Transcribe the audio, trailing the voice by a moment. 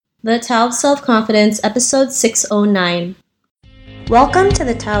The Tao of Self-Confidence, episode 609. Welcome to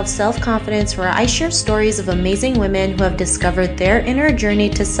the Tao of Self-Confidence, where I share stories of amazing women who have discovered their inner journey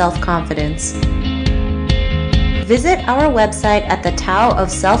to self-confidence. Visit our website at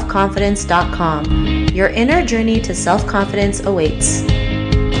thetaoofselfconfidence.com. Your inner journey to self-confidence awaits.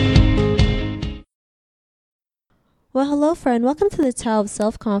 Well, hello friend. Welcome to the Tao of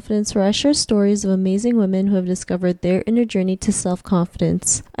Self-Confidence, where I share stories of amazing women who have discovered their inner journey to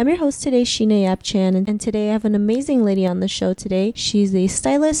self-confidence. I'm your host today, Sheena Yap Chan, and today I have an amazing lady on the show today. She's a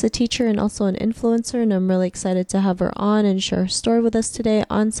stylist, a teacher, and also an influencer, and I'm really excited to have her on and share her story with us today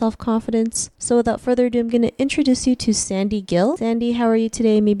on self-confidence. So without further ado, I'm going to introduce you to Sandy Gill. Sandy, how are you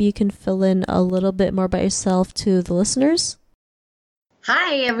today? Maybe you can fill in a little bit more about yourself to the listeners.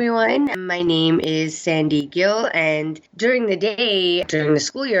 Hi everyone, my name is Sandy Gill, and during the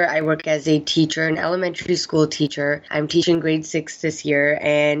school year, I work as a teacher, an elementary school teacher. I'm teaching grade 6 this year,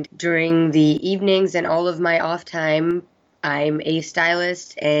 and during the evenings and all of my off time, I'm a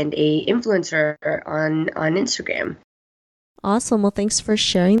stylist and a influencer on Instagram. Awesome. Well, thanks for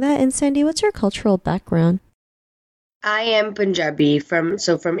sharing that. And Sandy, what's your cultural background? I am Punjabi from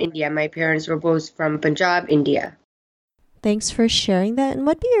India. My parents were both from Punjab, India. Thanks for sharing that. And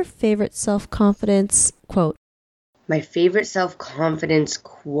what'd be your favorite self-confidence quote? My favorite self-confidence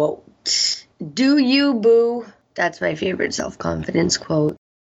quote. Do you, boo? That's my favorite self-confidence quote.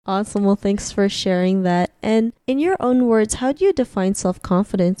 Awesome. Well, thanks for sharing that. And in your own words, how do you define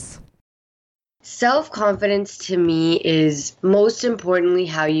self-confidence? Self-confidence to me is most importantly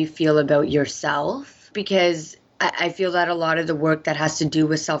how you feel about yourself, because I feel that a lot of the work that has to do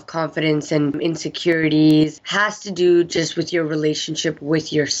with self-confidence and insecurities has to do just with your relationship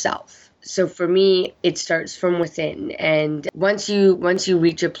with yourself. So for me, it starts from within. And once you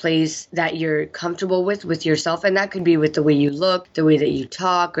reach a place that you're comfortable with yourself, and that could be with the way you look, the way that you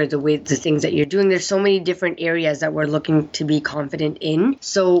talk, or the things that you're doing. There's so many different areas that we're looking to be confident in.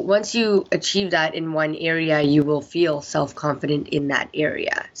 So once you achieve that in one area, you will feel self-confident in that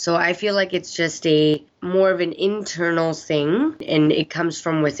area. So I feel like it's just more of an internal thing, and it comes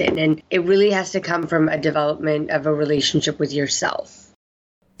from within, and it really has to come from a development of a relationship with yourself.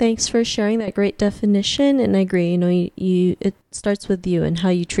 Thanks for sharing that great definition, and I agree. It starts with you and how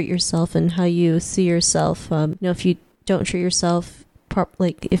you treat yourself and how you see yourself. If you don't treat yourself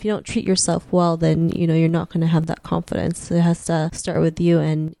if you don't treat yourself well, then you're not going to have that confidence. It has to start with you,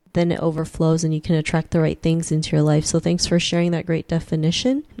 and then it overflows and you can attract the right things into your life. So thanks for sharing that great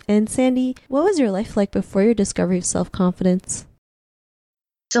definition. And Sandy, what was your life like before your discovery of self-confidence?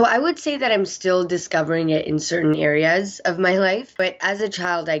 So I would say that I'm still discovering it in certain areas of my life. But as a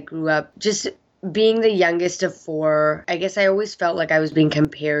child, I grew up just being the youngest of 4. I guess I always felt like I was being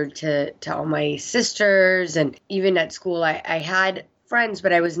compared to all my sisters. And even at school, I had friends,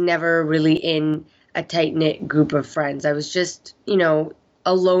 but I was never really in a tight-knit group of friends. I was just,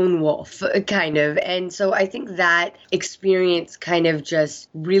 a lone wolf, kind of. And so I think that experience kind of just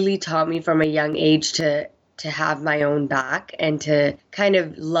really taught me from a young age to have my own back and to kind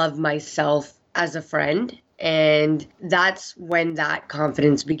of love myself as a friend. And that's when that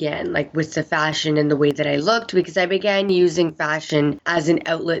confidence began, like with the fashion and the way that I looked, because I began using fashion as an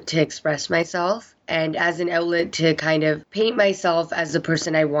outlet to express myself and as an outlet to kind of paint myself as the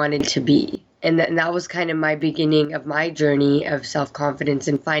person I wanted to be. And that was kind of my beginning of my journey of self-confidence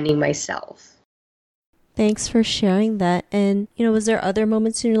and finding myself. Thanks for sharing that. And, was there other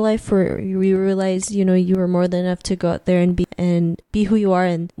moments in your life where you realized, you were more than enough to go out there and be who you are?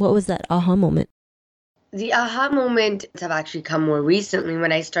 And what was that aha moment? The aha moments have actually come more recently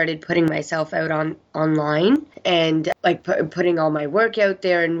when I started putting myself out online and putting all my work out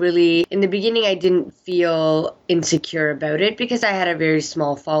there. And really, in the beginning, I didn't feel insecure about it because I had a very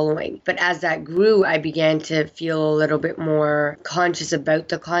small following. But as that grew, I began to feel a little bit more conscious about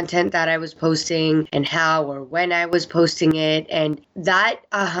the content that I was posting and how or when I was posting it. And that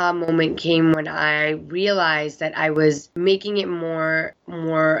aha moment came when I realized that I was making it more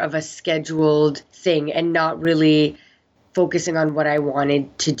of a scheduled thing and not really focusing on what I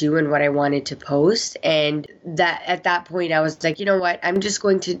wanted to do and what I wanted to post. And that at that point I was like, you know what,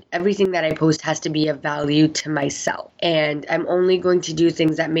 everything that I post has to be of value to myself. And I'm only going to do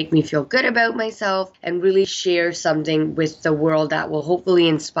things that make me feel good about myself and really share something with the world that will hopefully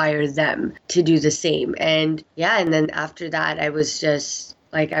inspire them to do the same. And then after that I was just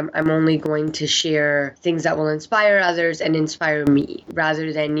I'm only going to share things that will inspire others and inspire me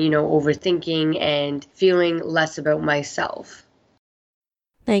rather than, overthinking and feeling less about myself.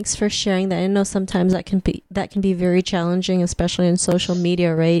 Thanks for sharing that. I know sometimes that can be very challenging, especially in social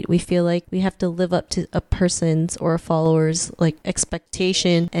media, right? We feel like we have to live up to a person's or a follower's like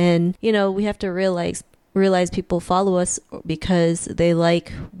expectation, and we have to realize people follow us because they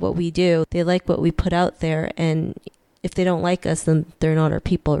like what we do. They like what we put out there, and if they don't like us, then they're not our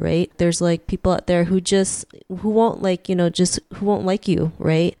people, right? There's like people out there who won't like you,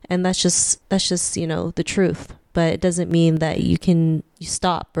 right? And that's just the truth. But it doesn't mean that you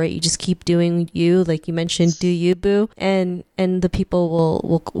stop, right? You just keep doing you, like you mentioned, do you, boo, and the people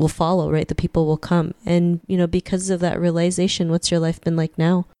will follow, right? The people will come, and because of that realization, what's your life been like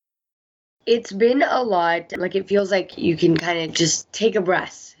now? It's been a lot. Like, it feels like you can kind of just take a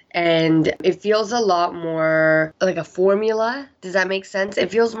breath, and it feels a lot more like a formula. Does that make sense?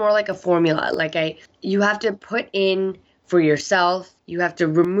 It feels more like a formula. Like you have to put in for yourself. You have to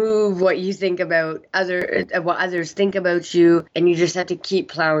remove what you think about what others think about you, and you just have to keep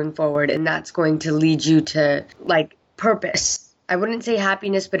plowing forward, and that's going to lead you to like purpose. I wouldn't say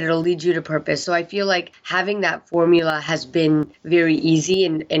happiness, but it'll lead you to purpose. So I feel like having that formula has been very easy,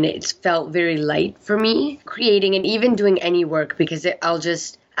 and it's felt very light for me creating and even doing any work, because I'll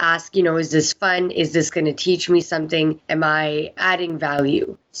just ask, is this fun? Is this going to teach me something? Am I adding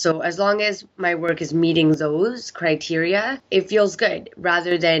value? So as long as my work is meeting those criteria, it feels good,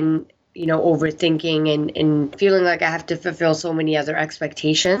 rather than, overthinking and feeling like I have to fulfill so many other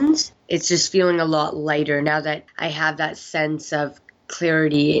expectations. It's just feeling a lot lighter now that I have that sense of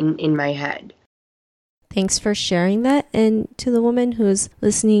clarity in my head. Thanks for sharing that. And to the woman who's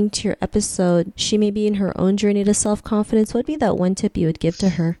listening to your episode, she may be in her own journey to self-confidence. What would be that one tip you would give to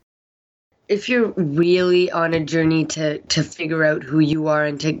her? If you're really on a journey to figure out who you are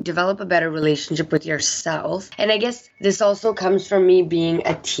and to develop a better relationship with yourself, and I guess this also comes from me being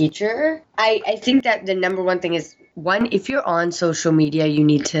a teacher, I think that the number one thing is, one, if you're on social media, you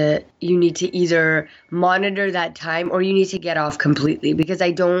need to either monitor that time or you need to get off completely, because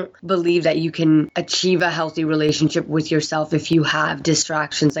I don't believe that you can achieve a healthy relationship with yourself if you have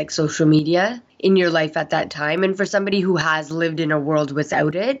distractions like social media in your life at that time. And for somebody who has lived in a world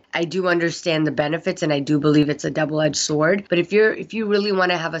without it, I do understand the benefits, and I do believe it's a double-edged sword. But if you really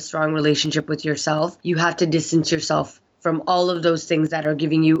want to have a strong relationship with yourself, you have to distance yourself from all of those things that are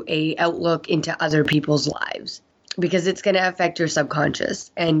giving you a outlook into other people's lives, because it's going to affect your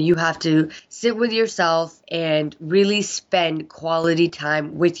subconscious, and you have to sit with yourself and really spend quality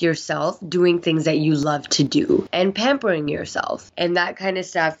time with yourself doing things that you love to do and pampering yourself. And that kind of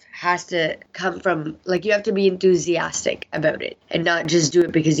stuff has to come from, like, you have to be enthusiastic about it and not just do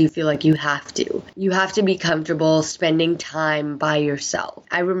it because you feel like you have to. You have to be comfortable spending time by yourself.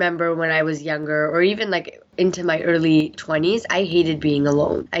 I remember when I was younger, or even like into my early 20s, I hated being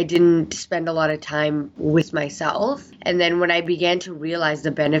alone. I didn't spend a lot of time with myself. And then when I began to realize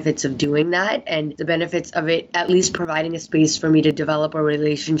the benefits of doing that, and the benefits of it at least providing a space for me to develop a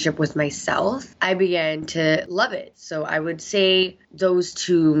relationship with myself, I began to love it. So I would say those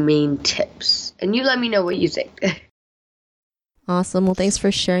two main tips. And you let me know what you think. Awesome. Well, thanks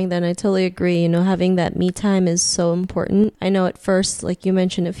for sharing that. And I totally agree. Having that me time is so important. I know at first, like you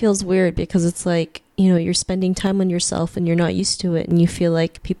mentioned, it feels weird because it's like, you're spending time on yourself and you're not used to it. And you feel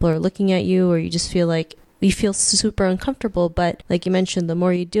like people are looking at you, or you just feel like you feel super uncomfortable. But like you mentioned, the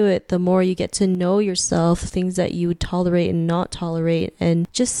more you do it, the more you get to know yourself, things that you would tolerate and not tolerate,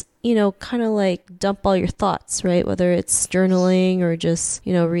 and just kind of like dump all your thoughts, right? Whether it's journaling or just,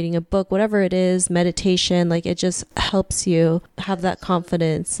 reading a book, whatever it is, meditation, like it just helps you have that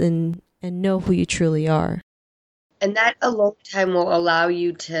confidence and know who you truly are. And that alone time will allow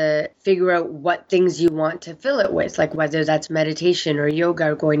you to figure out what things you want to fill it with, like whether that's meditation or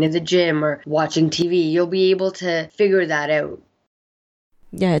yoga or going to the gym or watching TV. You'll be able to figure that out.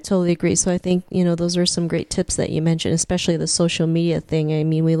 Yeah, I totally agree. So I think, those are some great tips that you mentioned, especially the social media thing. I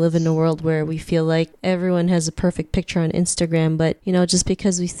mean, we live in a world where we feel like everyone has a perfect picture on Instagram, but, just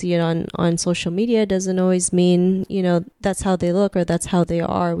because we see it on social media doesn't always mean, that's how they look or that's how they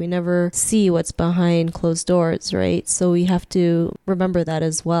are. We never see what's behind closed doors, right? So we have to remember that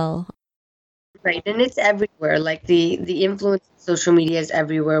as well. Right. And it's everywhere. Like the influence of social media is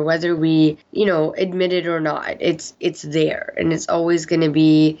everywhere, whether we, admit it or not. It's there, and it's always going to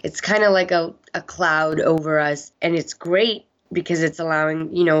be, it's kind of like a cloud over us. And it's great because it's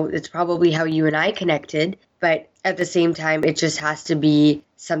allowing, it's probably how you and I connected. But at the same time, it just has to be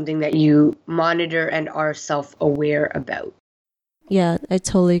something that you monitor and are self-aware about. Yeah, I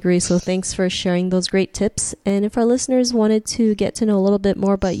totally agree. So thanks for sharing those great tips. And if our listeners wanted to get to know a little bit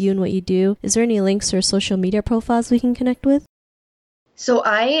more about you and what you do, is there any links or social media profiles we can connect with? So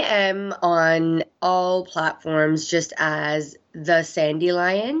I am on all platforms just as the Sandy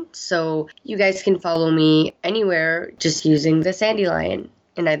Lion. So you guys can follow me anywhere just using the Sandy Lion.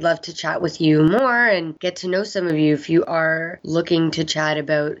 And I'd love to chat with you more and get to know some of you if you are looking to chat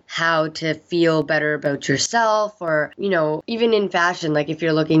about how to feel better about yourself, or, even in fashion, like if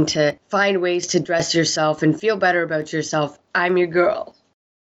you're looking to find ways to dress yourself and feel better about yourself, I'm your girl.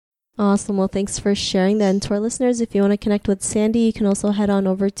 Awesome. Well, thanks for sharing that. And to our listeners, if you want to connect with Sandy, you can also head on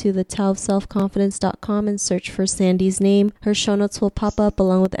over to the taoofselfconfidence.com and search for Sandy's name. Her show notes will pop up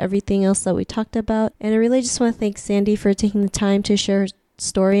along with everything else that we talked about. And I really just want to thank Sandy for taking the time to share her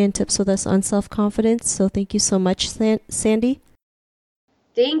story and tips with us on self-confidence. So thank you so much, Sandy.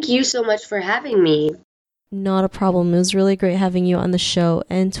 Thank you so much for having me. Not a problem. It was really great having you on the show.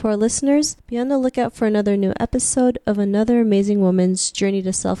 And to our listeners, be on the lookout for another new episode of another amazing woman's journey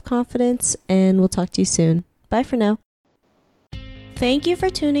to self-confidence, and we'll talk to you soon. Bye for now. Thank you for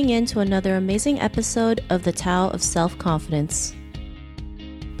tuning in to another amazing episode of the Tao of Self-Confidence.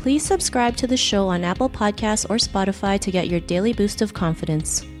 Please subscribe to the show on Apple Podcasts or Spotify to get your daily boost of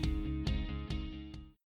confidence.